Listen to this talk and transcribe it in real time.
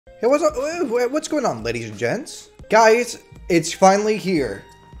Hey, what's going on, ladies and gents? Guys, it's finally here.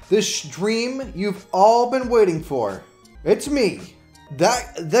 This stream you've all been waiting for. It's me,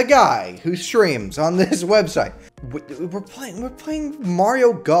 the guy who streams on this website. We're playing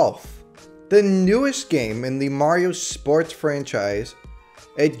Mario Golf, the newest game in the Mario Sports franchise.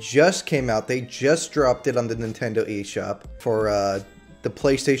 It just came out. They just dropped it on the Nintendo eShop for the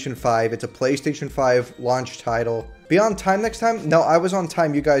PlayStation 5. It's a PlayStation 5 launch title. Be on time next time? No, I was on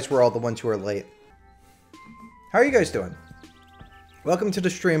time. You guys were all the ones who were late. How are you guys doing? Welcome to the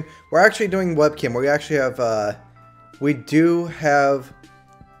stream. We're actually doing webcam. We actually have, we do have,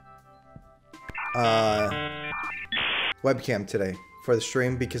 webcam today for the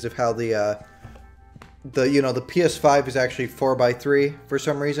stream because of how the PS5 is actually 4:3 for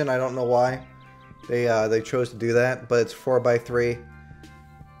some reason. I don't know why they chose to do that, but it's 4:3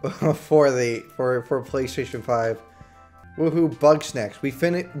 for PlayStation 5. Woohoo! Bugsnax.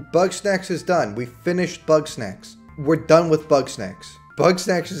 Bugsnax is done. We finished Bugsnax. We're done with Bugsnax.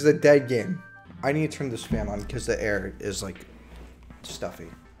 Bugsnax is a dead game. I need to turn this fan on because the air is like stuffy.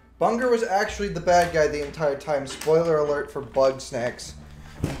 Bunger was actually the bad guy the entire time. Spoiler alert for Bugsnax.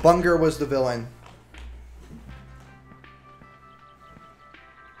 Bunger was the villain.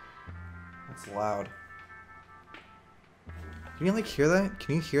 That's loud. Can you like hear that?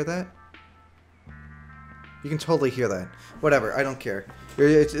 Can you hear that? You can totally hear that. Whatever, I don't care.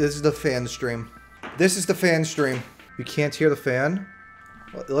 This is the fan stream. This is the fan stream. You can't hear the fan?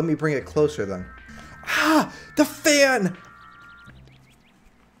 Well, let me bring it closer then. Ah! The fan!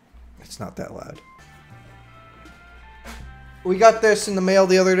 It's not that loud. We got this in the mail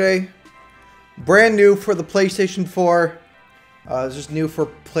the other day. Brand new for the PlayStation 4. This is new for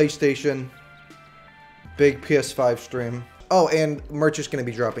PlayStation. Big PS5 stream. Oh, and merch is going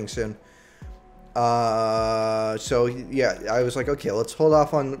to be dropping soon. So yeah, I was like, okay, let's hold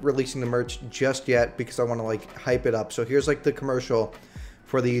off on releasing the merch just yet because I want to like hype it up. So here's like the commercial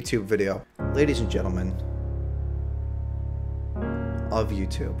for the YouTube video. Ladies and gentlemen of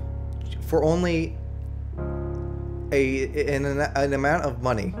YouTube, for only an amount of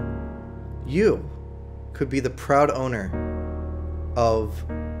money, you could be the proud owner of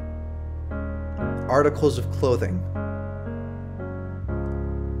articles of clothing.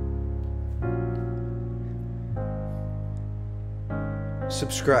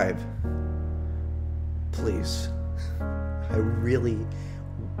 Subscribe, please. I really,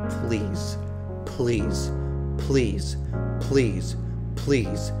 please, please, please, please,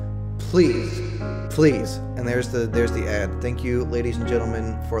 please, please, please. And there's the ad. Thank you, ladies and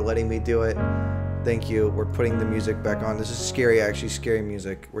gentlemen, for letting me do it. Thank you. We're putting the music back on. This is scary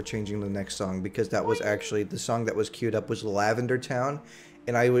music. We're changing the next song because that was actually the song that was queued up was Lavender Town.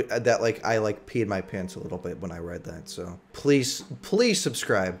 And I peed my pants a little bit when I read that. So please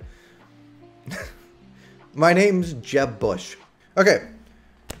subscribe. My name's Jeb Bush. Okay,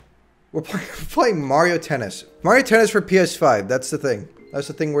 we're playing Mario Tennis. Mario Tennis for PS5. That's the thing. That's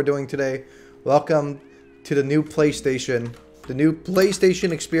the thing we're doing today. Welcome to the new PlayStation. The new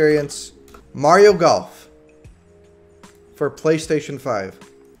PlayStation experience. Mario Golf for PlayStation 5.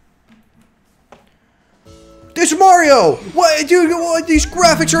 This Mario! What, dude? What, these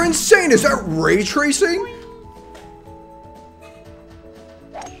graphics are insane. Is that ray tracing?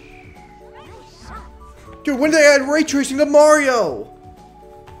 Dude, when did they add ray tracing to Mario?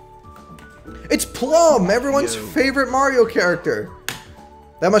 It's Plum, everyone's favorite Mario character.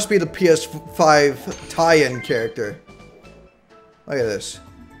 That must be the PS5 tie-in character. Look at this.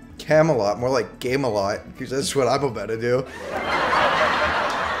 Camelot, more like Game-a-lot, because that's what I'm about to do.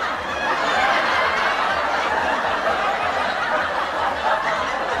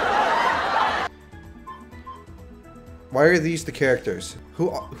 Why are these the characters?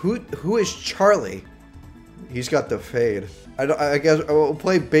 Who is Charlie? He's got the fade. I guess we'll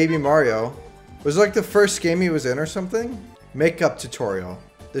play Baby Mario. Was it like the first game he was in or something? Makeup tutorial.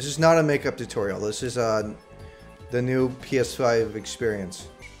 This is not a makeup tutorial. This is the new PS5 experience.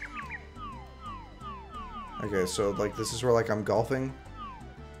 Okay, so like this is where like I'm golfing.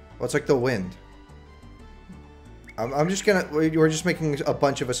 Well, it's like the wind. I'm just gonna. We're just making a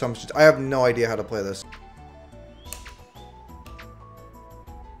bunch of assumptions. I have no idea how to play this.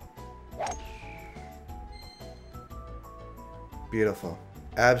 Beautiful.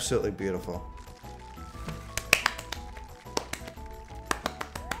 Absolutely beautiful.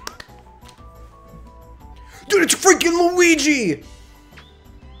 Dude, it's freaking Luigi!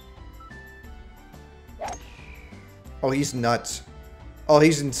 Oh, he's nuts. Oh,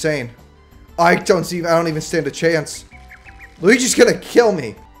 he's insane. I don't even stand a chance. Luigi's gonna kill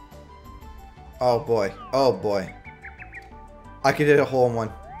me. Oh boy. Oh boy. I could hit a hole in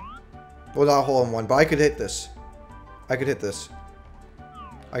one. Well, not a hole in one, but I could hit this. I could hit this.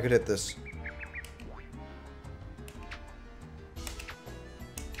 I could hit this.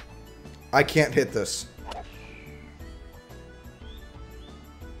 I can't hit this.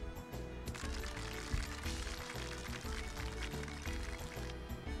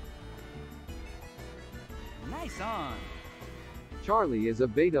 Nice on. Charlie is a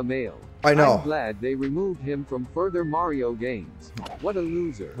beta male. I know. I'm glad they removed him from further Mario games. What a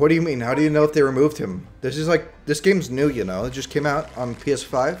loser. What do you mean? How do you know if they removed him? This is like, this game's new, you know? It just came out on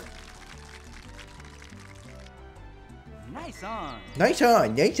PS5. Nice on. Nice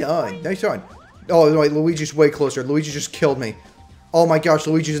on, nice on, nice on. Oh, wait, Luigi's way closer. Luigi just killed me. Oh my gosh,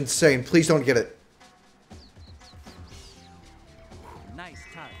 Luigi's insane. Please don't get it. Nice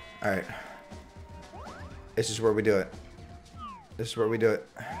touch. Alright. This is where we do it. This is where we do it.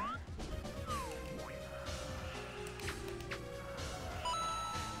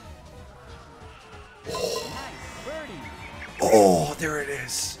 Nice birdie. Oh, there it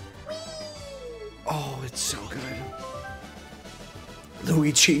is. Oh, it's so good.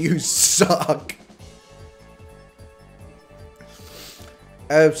 Luigi, you suck.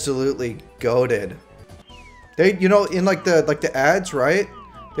 Absolutely goated. They, you know, in like the ads, right?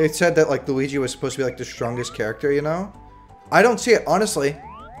 They said that like Luigi was supposed to be like the strongest character, you know? I don't see it, honestly.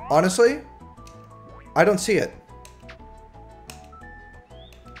 Honestly, I don't see it.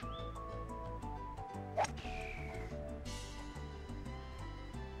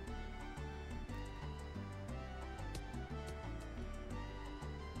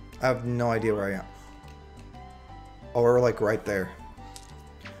 I have no idea where I am. Oh, we're like right there.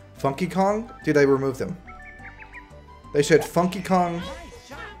 Funky Kong? Dude, they removed him. They said Funky Kong Nice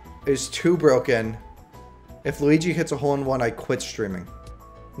shot. is too broken. If Luigi hits a hole-in-one, I quit streaming.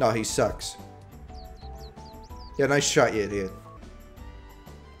 No, he sucks. Yeah, nice shot, you idiot.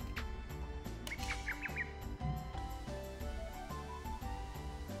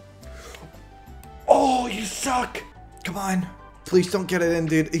 Oh, you suck! Come on. Please don't get it in,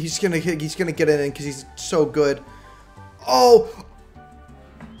 dude. He's gonna get it in because he's so good. Oh!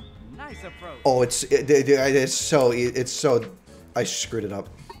 Nice approach. Oh, it's so I screwed it up.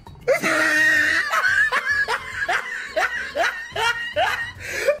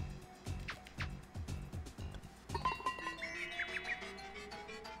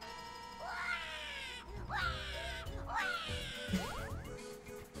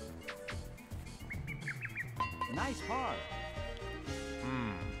 Nice par.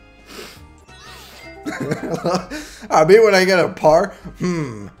 I mean, when I get a par,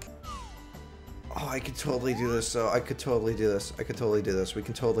 Oh, I could totally do this, though. I could totally do this. I could totally do this. We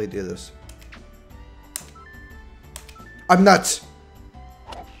can totally do this. I'm nuts.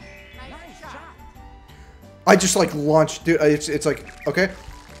 Nice shot. I just, like, launched. Dude, it's like, okay.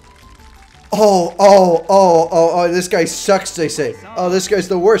 Oh, this guy sucks, they say. Oh, this guy's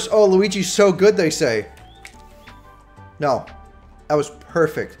the worst. Oh, Luigi's so good, they say. No. That was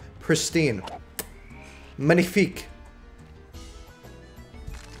perfect. Pristine. Magnifique.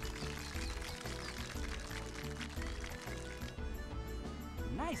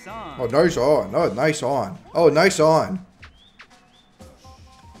 Nice on. Oh, nice on. Oh, nice on. Oh, nice on.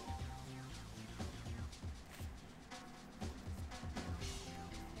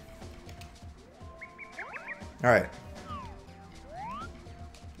 All right.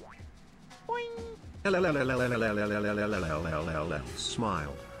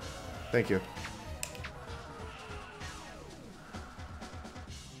 Smile. Thank you.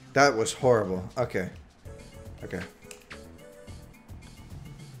 That was horrible. Okay. Okay.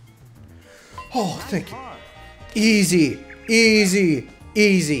 Oh, thank you. Par. Easy. Easy.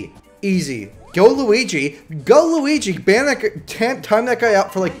 Easy. Easy. Go Luigi. Go Luigi. Ban that guy, time that guy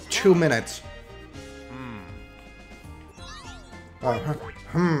out for like 2 minutes.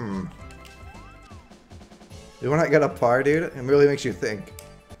 You wanna get a par, dude? It really makes you think.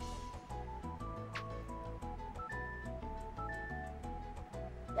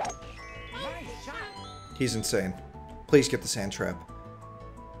 Nice shot. He's insane. Please get the sand trap.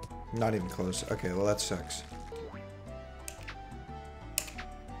 Not even close. Okay, well that sucks.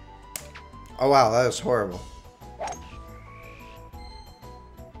 Oh wow, that was horrible.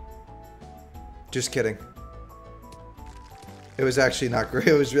 Just kidding. It was actually not great.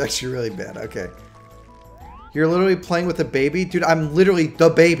 It was actually really bad. Okay. You're literally playing with a baby? Dude, I'm literally the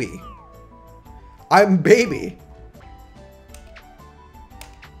baby. I'm baby.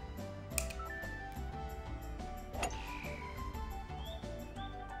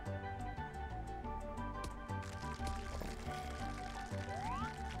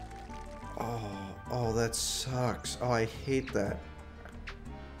 Oh, that sucks. Oh, I hate that.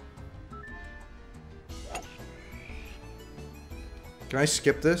 Can I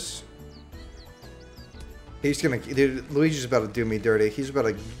skip this? He's gonna... Dude, Luigi's about to do me dirty. He's about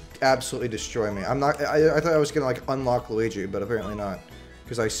to absolutely destroy me. I'm not... I thought I was gonna, like, unlock Luigi, but apparently not.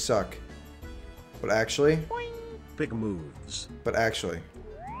 Because I suck. But actually... Big moves. But actually...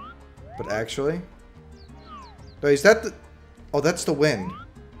 No, is that the... Oh, that's the wind.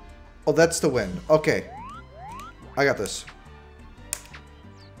 Oh, that's the wind. Okay. I got this.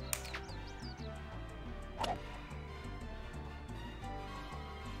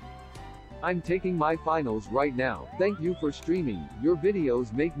 I'm taking my finals right now. Thank you for streaming. Your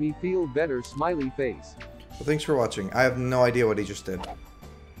videos make me feel better, smiley face. Well, thanks for watching. I have no idea what he just did.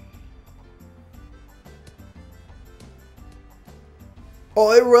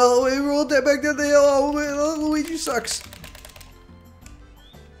 Oh, it rolled that back down the hill. Oh, Luigi sucks.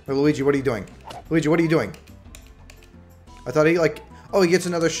 Hey, Luigi, what are you doing? Luigi, what are you doing? I thought he, like... Oh, he gets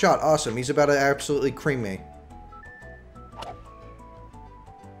another shot. Awesome. He's about to absolutely cream me.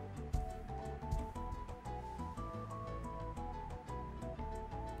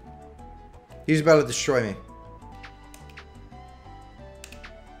 He's about to destroy me.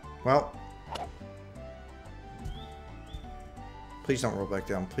 Well. Please don't roll back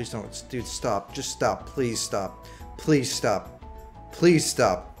down. Please don't. Dude, stop. Just stop. Please stop. Please stop. Please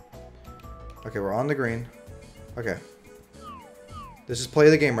stop. Okay, we're on the green. Okay. This is play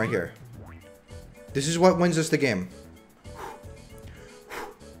of the game right here. This is what wins us the game.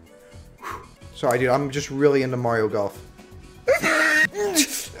 Sorry, dude. I'm just really into Mario Golf.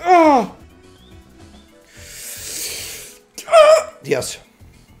 Oh! Yes.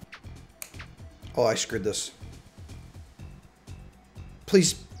 Oh, I screwed this.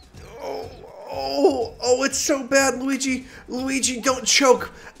 Please. Oh, it's so bad, Luigi. Luigi, don't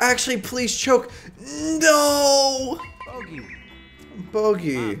choke. Actually, please choke. No! Bogey.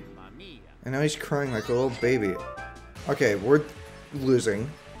 Bogey. Mamma mia. And now he's crying like a little baby. Okay, we're losing.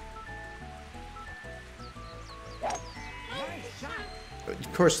 Nice shot.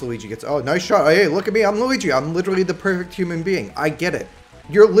 Of course Luigi gets... Oh, nice shot. Hey, look at me. I'm Luigi. I'm literally the perfect human being. I get it.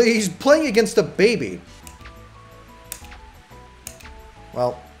 He's playing against a baby.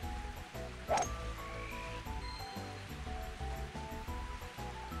 Well.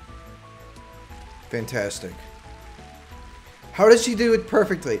 Fantastic. How does he do it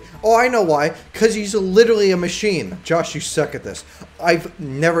perfectly? Oh, I know why. Because he's literally a machine. Josh, you suck at this. I've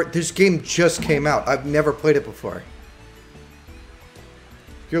never... This game just came out. I've never played it before.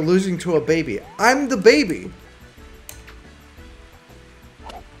 You're losing to a baby. I'm the baby.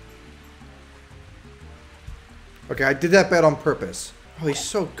 Okay, I did that bet on purpose. Oh, he's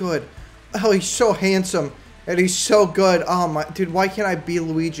so good. Oh, he's so handsome. And he's so good. Oh, my... Dude, why can't I be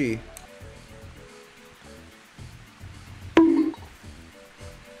Luigi?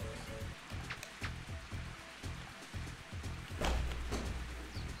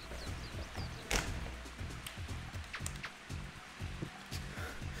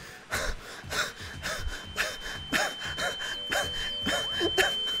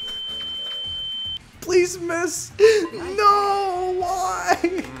 Please miss. No, why?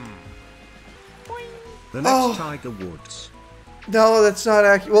 The next Tiger Woods. No, that's not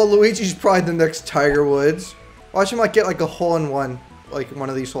accurate. Well, Luigi's probably the next Tiger Woods. Watch him like get like a hole-in-one, like one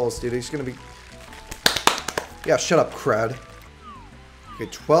of these holes, dude. He's gonna be... Yeah, shut up, crowd. Okay,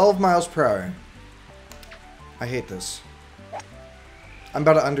 12 miles per hour. I hate this. I'm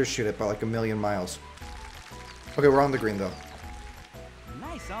about to undershoot it by like 1,000,000 miles. Okay, we're on the green though.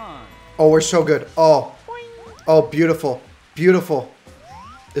 Nice on. Oh, we're so good. Oh. Oh, beautiful. Beautiful.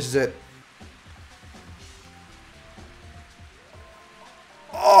 This is it.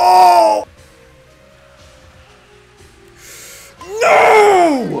 Oh!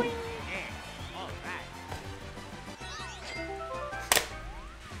 No! All right.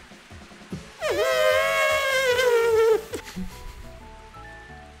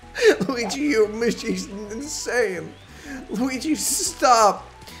 Luigi, you machine's insane. Luigi, stop.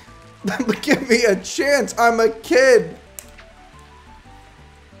 Give me a chance. I'm a kid.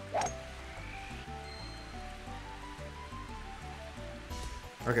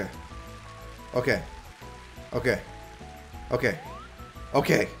 Okay. Okay. Okay. Okay.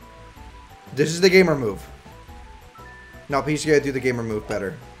 Okay. This is the gamer move. No, he's gotta do the gamer move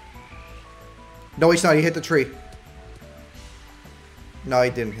better. No, he's not. He hit the tree. No,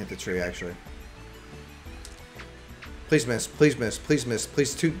 he didn't hit the tree, actually. Please miss. Please miss. Please miss.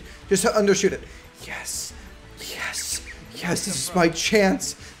 Please just undershoot it. Yes. Yes. Yes, this is my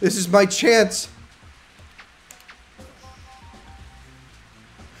chance. This is my chance.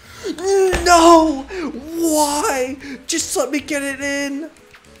 No! Why? Just let me get it in.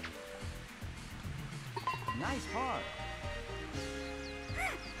 Nice par.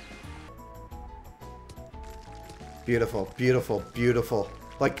 Beautiful, beautiful, beautiful.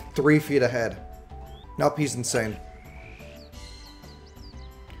 Like 3 feet ahead. Nope, he's insane.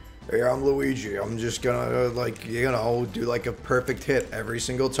 Hey, I'm Luigi. I'm just gonna, like, you know, do like a perfect hit every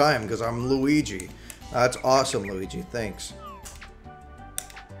single time because I'm Luigi. That's awesome, Luigi. Thanks.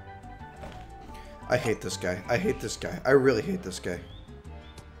 I hate this guy. I hate this guy. I really hate this guy.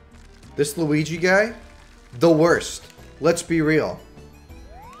 This Luigi guy, the worst. Let's be real.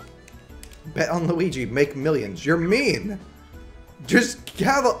 Bet on Luigi, make millions. You're mean. Just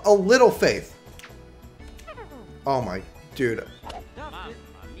have a little faith. Oh my, dude.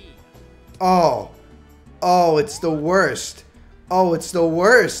 Oh. Oh, it's the worst. Oh, it's the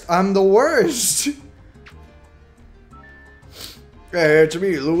worst. I'm the worst. Hey, it's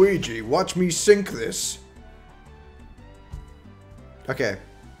me, Luigi. Watch me sink this. Okay.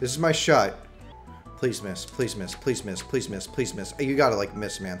 This is my shot. Please miss. Please miss. Please miss. Please miss. Please miss. You gotta, like,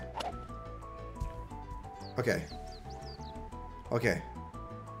 miss, man. Okay. Okay.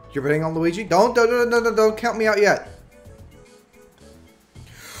 You're betting on Luigi? Don't count me out yet.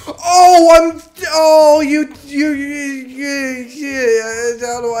 Oh,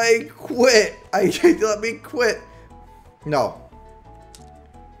 how do I quit? Let me quit. No.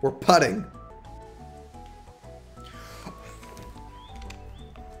 We're putting.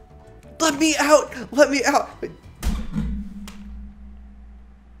 Let me out. Let me out.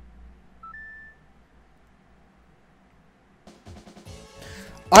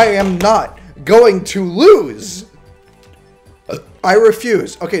 I am not going to lose. I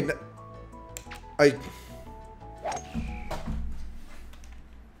refuse. Okay. I'm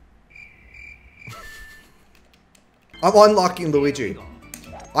unlocking Luigi.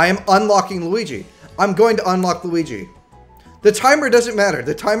 I am unlocking Luigi. I'm going to unlock Luigi. The timer doesn't matter.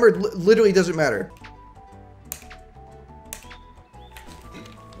 The timer literally doesn't matter.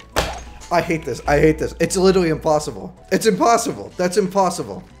 I hate this. I hate this. It's literally impossible. It's impossible. That's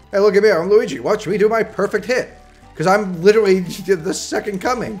impossible. Hey, look at me. I'm Luigi. Watch me do my perfect hit. Because I'm literally the second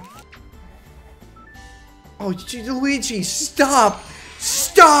coming. Oh, Luigi, stop.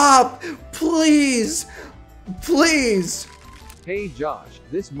 Stop. Please. Please. Hey Josh,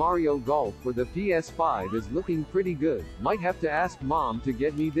 this Mario Golf for the PS5 is looking pretty good. Might have to ask Mom to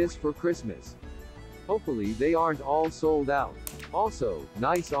get me this for Christmas. Hopefully they aren't all sold out. Also,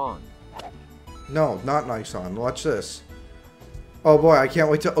 nice on. No, not nice on. Watch this. Oh boy, I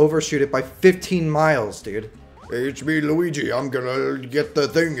can't wait to overshoot it by 15 miles, dude. Hey, it's me, Luigi. I'm gonna get the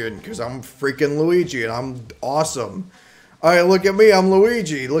thing in because I'm freaking Luigi and I'm awesome. Alright, look at me. I'm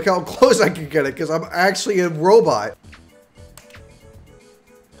Luigi. Look how close I can get it because I'm actually a robot.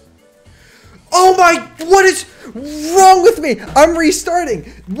 Oh my, what is wrong with me? I'm restarting.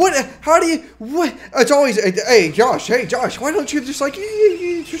 What, how do you, what? It's always, hey Josh, why don't you just like,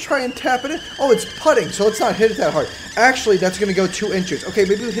 you try and tap it in? Oh, it's putting, so let's not hit it that hard. Actually, that's gonna go 2 inches. Okay,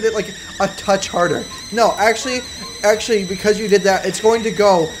 maybe we hit it like a touch harder. No, actually, because you did that, it's going to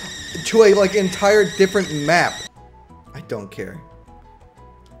go to a like entire different map. I don't care.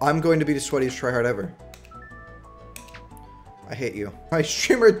 I'm going to be the sweatiest tryhard ever. I hate you. My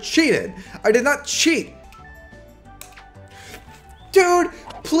streamer cheated. I did not cheat. Dude,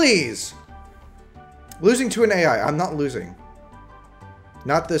 please. Losing to an AI. I'm not losing.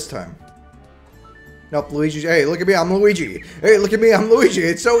 Not this time. Nope, Luigi. Hey, look at me. I'm Luigi. Hey, look at me. I'm Luigi.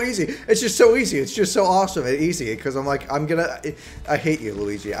 It's so easy. It's just so easy. It's just so awesome and easy because I'm like, I hate you,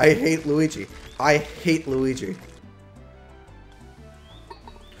 Luigi. I hate Luigi. I hate Luigi.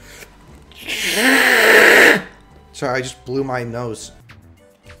 Sorry, I just blew my nose.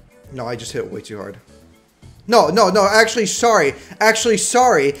 No, I just hit it way too hard. No, actually, sorry. Actually,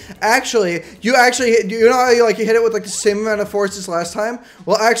 you know how you hit it with like the same amount of force as last time?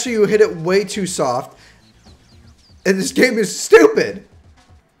 Well, actually, you hit it way too soft. And this game is stupid.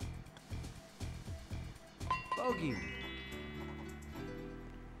 Bogey.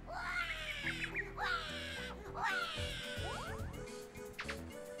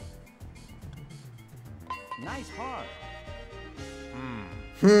 Nice par.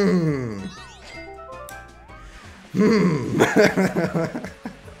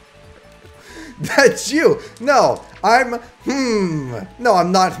 That's you. No, I'm No,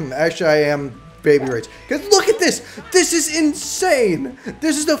 I'm not Actually, I am Baby Rage. Cause look at this. This is insane.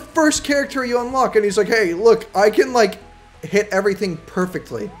 This is the first character you unlock, and he's like, "Hey, look, I can like hit everything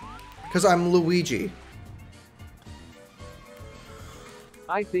perfectly, cause I'm Luigi."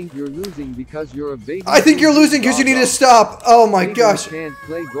 I think you're losing because you're a baby. I think you're losing because you need to stop. Oh my gosh. Can't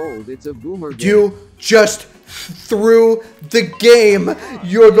play gold. It's a boomer game. You just threw the game.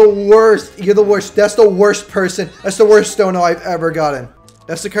 You're the worst. You're the worst. That's the worst person. That's the worst stono I've ever gotten.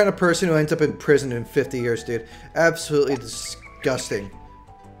 That's the kind of person who ends up in prison in 50 years, dude. Absolutely disgusting.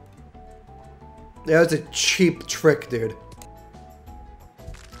 That was a cheap trick, dude.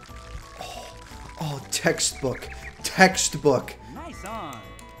 Oh, textbook. Textbook. Nice on.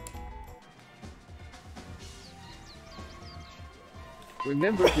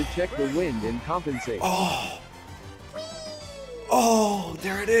 Remember to check the wind and compensate. Oh,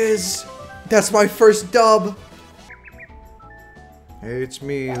 there it is. That's my first dub. Hey, it's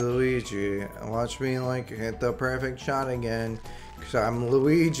me, Luigi. Watch me like hit the perfect shot again. Cause I'm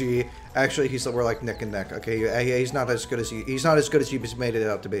Luigi. Actually, we're like neck and neck. Okay, he's not as good as he's not as good as he's made it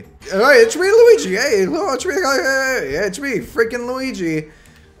out to be. Hey, it's me, Luigi. Hey, it's me. Hey, it's me, freaking Luigi.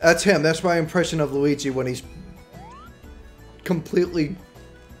 That's him. That's my impression of Luigi when he's completely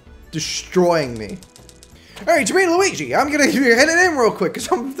destroying me. Alright, it's me, Luigi. I'm gonna hit it in real quick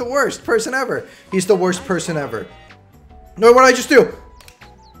because I'm the worst person ever. He's the worst person ever. No, what did I just do?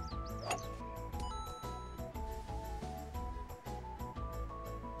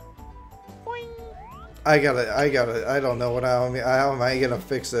 I don't know how am I gonna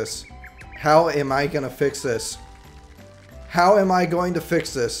fix this? How am I gonna fix this? How am I going to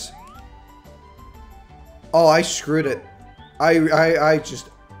fix this? Oh, I screwed it. I just,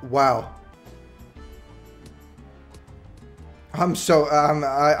 wow.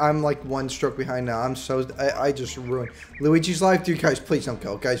 I'm like one stroke behind now. I just ruined Luigi's life. Dude, guys, please don't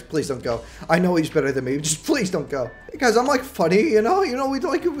go. Guys, please don't go. I know he's better than me. Just please don't go. Hey, guys, I'm like funny, you know, we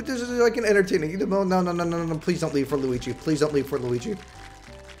like, this is like an entertaining. No, please don't leave for Luigi. Please don't leave for Luigi.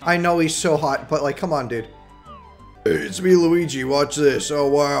 I know he's so hot, but like, come on, dude. Hey, it's me, Luigi. Watch this. Oh,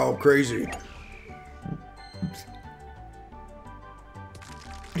 wow. Crazy.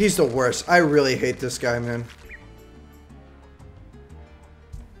 He's the worst. I really hate this guy, man.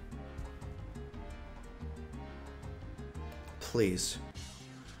 Please.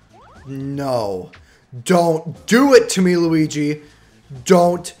 No. Don't do it to me, Luigi.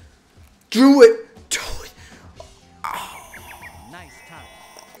 Don't do it. Oh. Nice touch.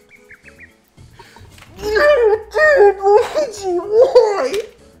 Dude, Luigi, why?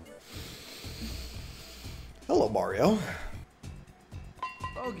 Hello, Mario.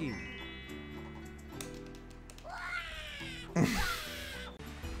 Bogey.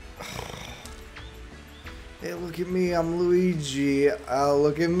 Hey, look at me, I'm Luigi.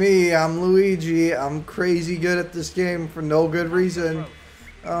 Look at me, I'm Luigi. I'm crazy good at this game for no good reason.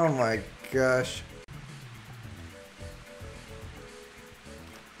 Oh my gosh.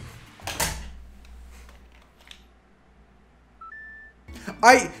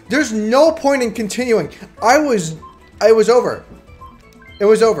 There's no point in continuing. It was over. It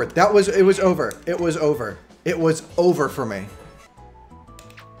was over. It was over. It was over. It was over for me.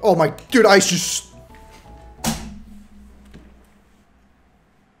 Oh my, dude, I just...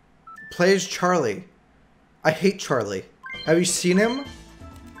 Play as Charlie. I hate Charlie. Have you seen him?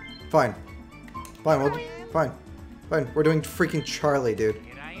 Fine. Fine, fine. We're doing freaking Charlie, dude.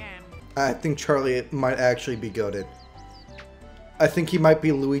 Here I am. I think Charlie might actually be goated. I think he might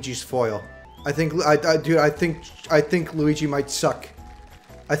be Luigi's foil. I think Luigi might suck.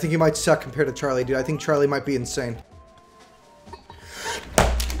 I think he might suck compared to Charlie, dude. I think Charlie might be insane.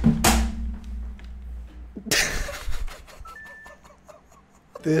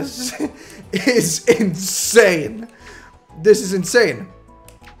 This is insane. This is insane.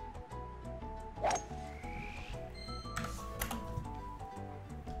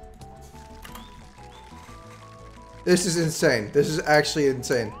 This is insane. This is actually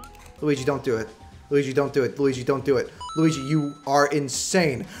insane. Luigi, don't do it. Luigi, don't do it. Luigi, don't do it. Luigi, you are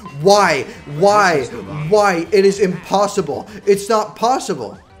insane. Why? Why? Why? It is impossible. It's not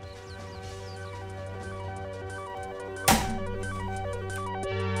possible.